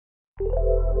Hi,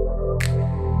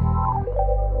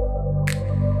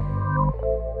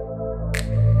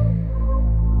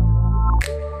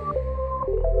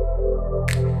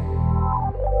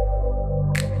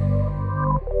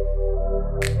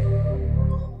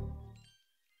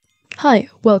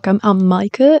 welcome. I'm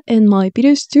Micah, and my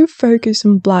videos do focus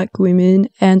on Black women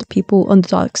and people on the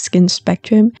dark skin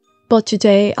spectrum. But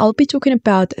today I'll be talking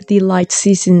about the light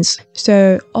seasons.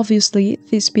 So obviously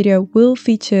this video will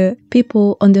feature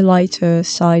people on the lighter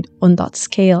side on that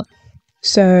scale.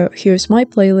 So here's my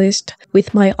playlist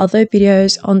with my other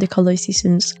videos on the color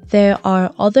seasons. There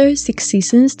are other 6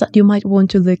 seasons that you might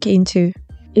want to look into.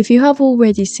 If you have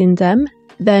already seen them,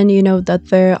 then you know that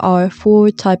there are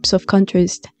 4 types of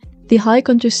contrast. The high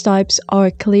contrast types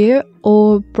are clear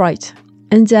or bright,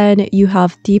 and then you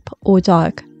have deep or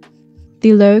dark.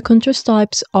 The low contrast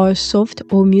types are soft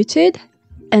or muted,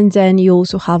 and then you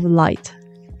also have light.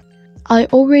 I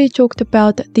already talked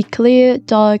about the clear,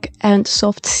 dark, and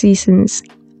soft seasons.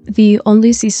 The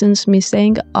only seasons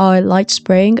missing are light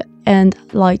spring and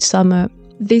light summer.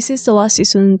 This is the last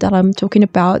season that I'm talking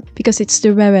about because it's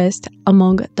the rarest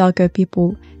among darker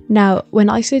people. Now, when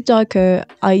I say darker,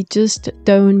 I just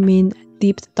don't mean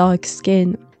deep dark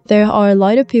skin. There are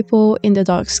lighter people in the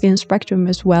dark skin spectrum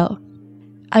as well.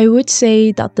 I would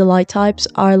say that the light types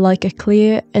are like a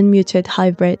clear and muted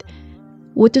hybrid.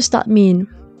 What does that mean?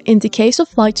 In the case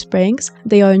of light springs,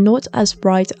 they are not as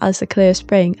bright as a clear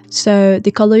spring, so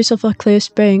the colors of a clear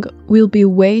spring will be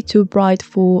way too bright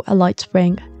for a light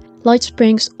spring. Light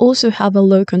springs also have a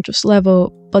low contrast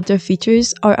level, but their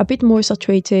features are a bit more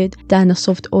saturated than a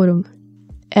soft autumn.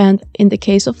 And in the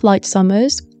case of light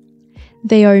summers,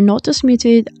 they are not as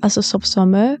muted as a soft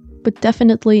summer, but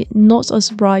definitely not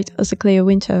as bright as a clear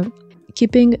winter.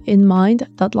 Keeping in mind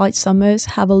that light summers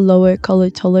have a lower color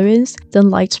tolerance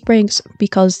than light springs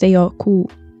because they are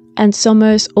cool. And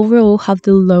summers overall have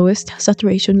the lowest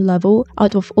saturation level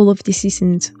out of all of the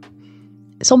seasons.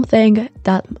 Something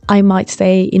that I might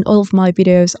say in all of my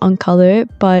videos on color,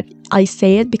 but I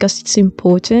say it because it's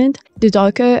important. The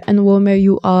darker and warmer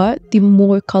you are, the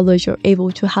more colors you're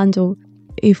able to handle.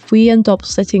 If we end up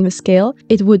setting a scale,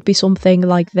 it would be something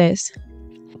like this.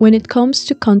 When it comes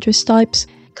to contrast types,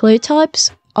 clear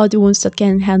types are the ones that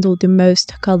can handle the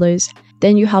most colors.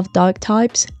 Then you have dark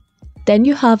types, then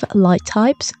you have light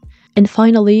types, and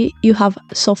finally you have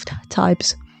soft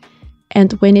types.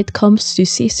 And when it comes to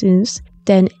seasons,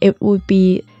 then it would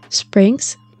be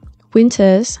springs,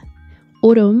 winters,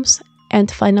 autumns,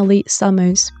 and finally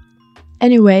summers.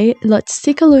 Anyway, let's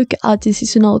take a look at the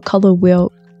seasonal color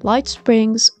wheel. Light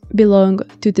springs belong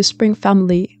to the spring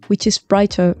family, which is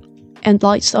brighter, and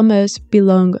light summers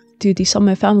belong to the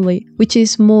summer family, which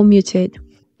is more muted.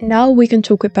 Now we can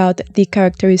talk about the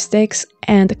characteristics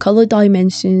and color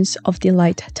dimensions of the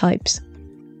light types.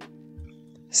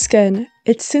 Skin.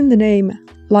 It's in the name.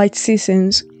 Light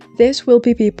seasons. This will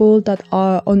be people that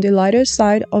are on the lighter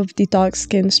side of the dark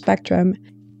skin spectrum.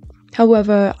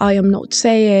 However, I am not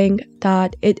saying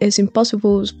that it is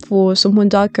impossible for someone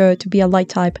darker to be a light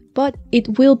type, but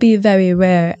it will be very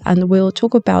rare, and we'll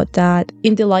talk about that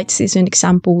in the light season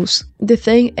examples. The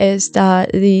thing is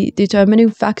that the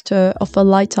determining factor of a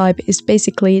light type is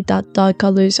basically that dark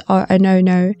colors are a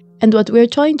no-no. And what we're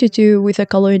trying to do with a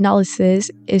color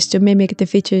analysis is to mimic the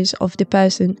features of the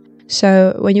person.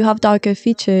 So when you have darker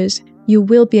features, you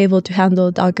will be able to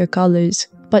handle darker colors.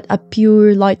 But a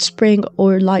pure light spring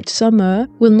or light summer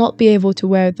will not be able to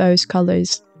wear those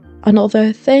colors.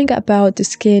 Another thing about the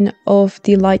skin of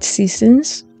the light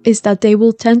seasons is that they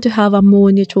will tend to have a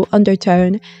more neutral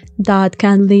undertone that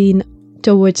can lean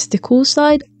towards the cool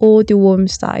side or the warm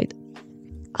side.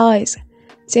 Eyes.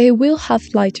 They will have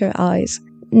lighter eyes.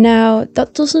 Now,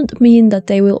 that doesn't mean that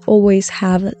they will always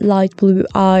have light blue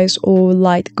eyes or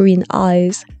light green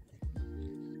eyes.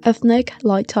 Ethnic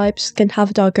light types can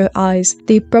have darker eyes.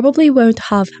 They probably won't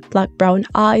have black-brown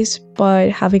eyes, but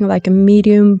having like a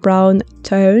medium brown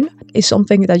tone is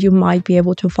something that you might be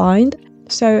able to find.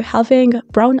 So having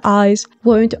brown eyes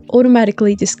won't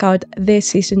automatically discard this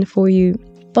season for you.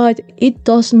 But it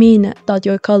does mean that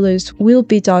your colors will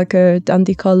be darker than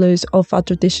the colors of a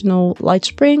traditional light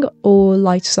spring or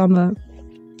light summer.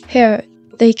 Hair.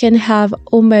 They can have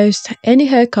almost any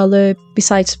hair color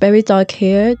besides very dark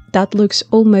hair that looks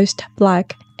almost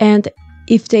black. And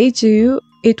if they do,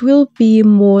 it will be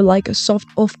more like a soft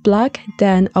off black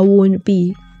than a worn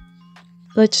bee.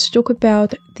 Let's talk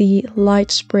about the light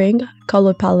spring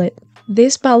color palette.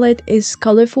 This palette is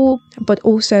colorful but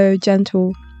also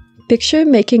gentle. Picture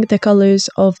making the colors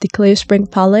of the clear spring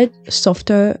palette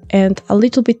softer and a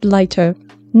little bit lighter.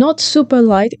 Not super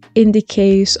light in the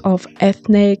case of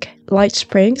ethnic light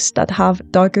springs that have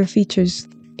darker features.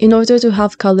 In order to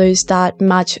have colors that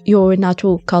match your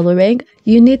natural coloring,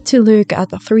 you need to look at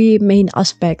 3 main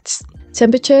aspects: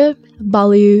 temperature,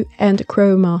 value, and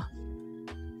chroma.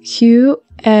 Hue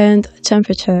and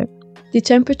temperature. The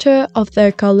temperature of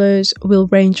their colors will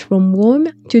range from warm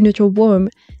to neutral warm,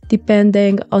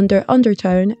 depending on their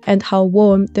undertone and how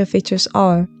warm their features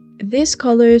are. These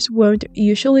colors won't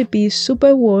usually be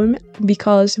super warm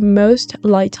because most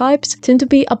light types tend to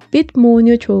be a bit more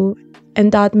neutral,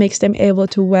 and that makes them able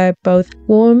to wear both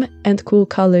warm and cool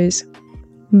colors.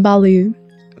 Value.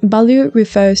 Value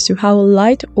refers to how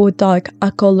light or dark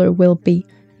a color will be.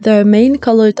 Their main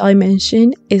color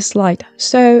dimension is light,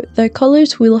 so their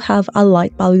colors will have a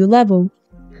light value level.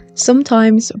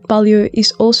 Sometimes value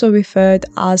is also referred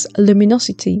as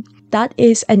luminosity. That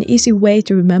is an easy way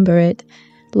to remember it.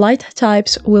 Light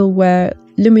types will wear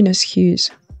luminous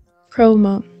hues.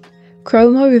 Chroma.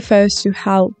 Chroma refers to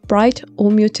how bright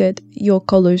or muted your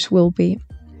colors will be.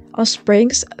 As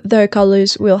springs, their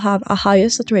colors will have a higher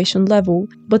saturation level,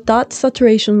 but that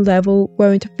saturation level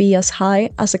won't be as high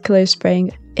as a clear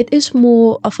spring. It is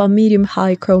more of a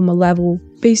medium-high chroma level.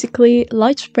 Basically,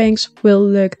 light springs will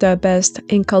look their best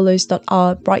in colors that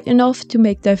are bright enough to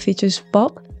make their features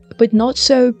pop, but not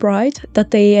so bright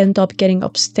that they end up getting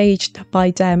upstaged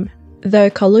by them. Their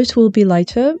colors will be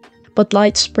lighter, but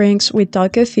light springs with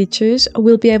darker features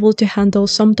will be able to handle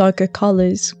some darker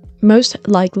colors. Most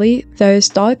likely, those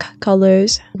dark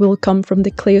colors will come from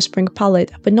the clear spring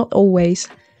palette, but not always.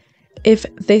 If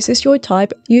this is your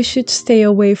type, you should stay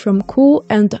away from cool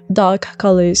and dark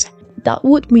colors. That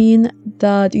would mean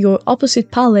that your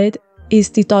opposite palette is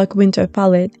the dark winter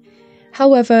palette.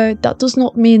 However, that does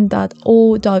not mean that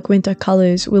all dark winter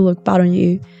colors will look bad on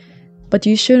you. But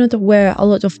you shouldn't wear a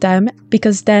lot of them,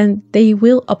 because then they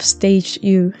will upstage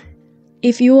you.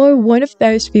 If you are one of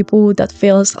those people that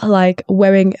feels like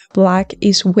wearing black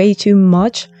is way too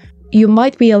much, you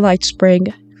might be a light spring.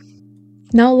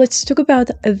 Now let's talk about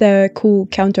their cool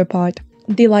counterpart,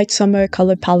 the light summer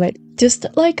color palette. Just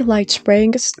like light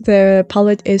springs, the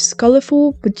palette is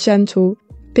colorful but gentle.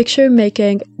 Picture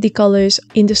making the colors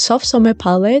in the soft summer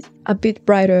palette a bit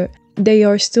brighter. They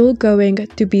are still going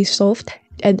to be soft,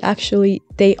 and actually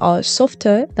they are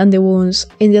softer than the ones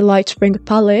in the light spring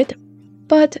palette,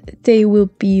 but they will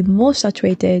be more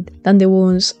saturated than the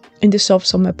ones in the soft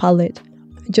summer palette.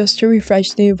 Just to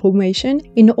refresh the information,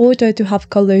 in order to have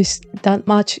colors that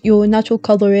match your natural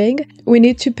coloring, we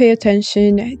need to pay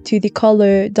attention to the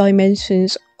color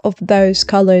dimensions of those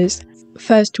colors.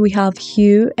 First, we have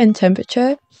hue and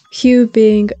temperature, hue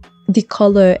being the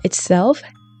color itself,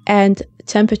 and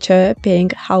temperature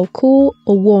being how cool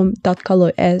or warm that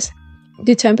color is.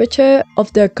 The temperature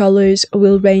of their colors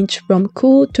will range from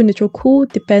cool to neutral cool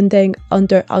depending on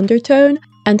their undertone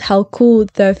and how cool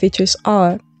their features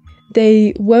are.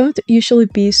 They won't usually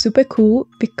be super cool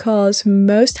because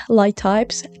most light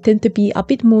types tend to be a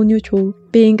bit more neutral,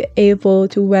 being able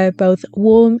to wear both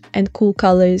warm and cool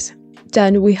colors.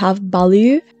 Then we have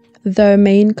value. Their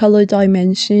main color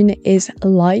dimension is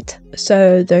light,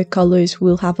 so their colors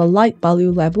will have a light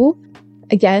value level.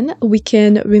 Again, we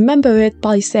can remember it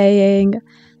by saying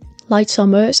light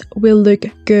summers will look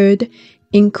good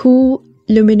in cool,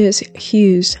 luminous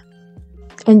hues.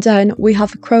 And then we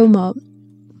have chroma.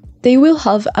 They will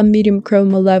have a medium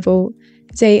chroma level.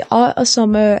 They are a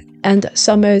summer, and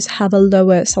summers have a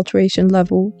lower saturation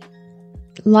level.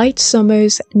 Light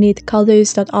summers need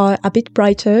colors that are a bit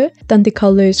brighter than the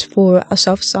colors for a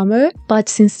soft summer, but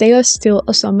since they are still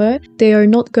a summer, they are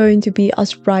not going to be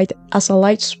as bright as a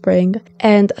light spring,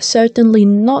 and certainly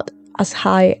not as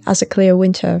high as a clear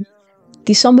winter.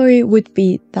 The summary would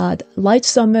be that light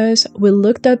summers will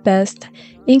look their best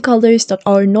in colors that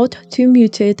are not too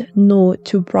muted nor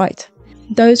too bright.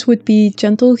 Those would be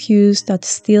gentle hues that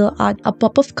still add a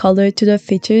pop of color to their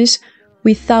features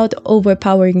without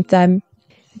overpowering them.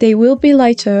 They will be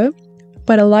lighter,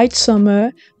 but a light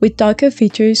summer with darker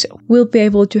features will be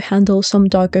able to handle some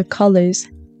darker colors.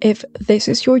 If this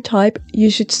is your type,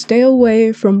 you should stay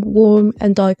away from warm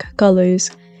and dark colors.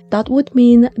 That would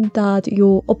mean that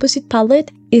your opposite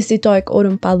palette is the dark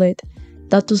autumn palette.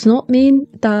 That does not mean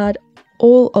that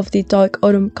all of the dark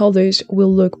autumn colors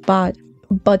will look bad,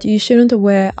 but you shouldn't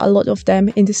wear a lot of them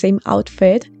in the same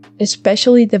outfit,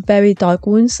 especially the very dark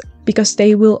ones, because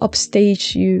they will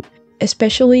upstage you,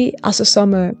 especially as a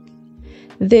summer.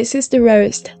 This is the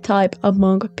rarest type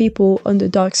among people on the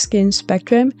dark skin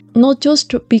spectrum, not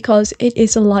just because it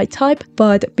is a light type,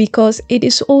 but because it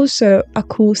is also a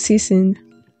cool season.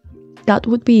 that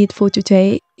would be it for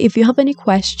today. If you have any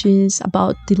questions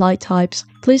about the light types,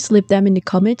 please leave them in the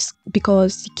comments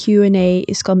because the Q&A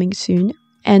is coming soon.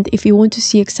 And if you want to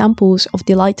see examples of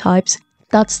the light types,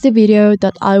 that's the video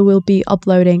that I will be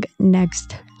uploading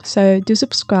next. So do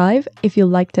subscribe if you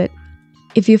liked it.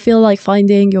 If you feel like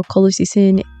finding your color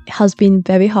season has been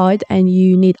very hard and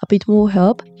you need a bit more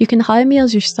help, you can hire me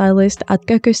as your stylist at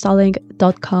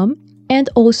cocostyling.com, and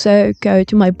also go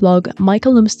to my blog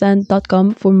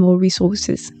micalumsden.com for more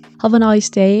resources. Have a nice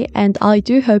day, and I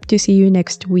do hope to see you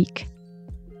next week.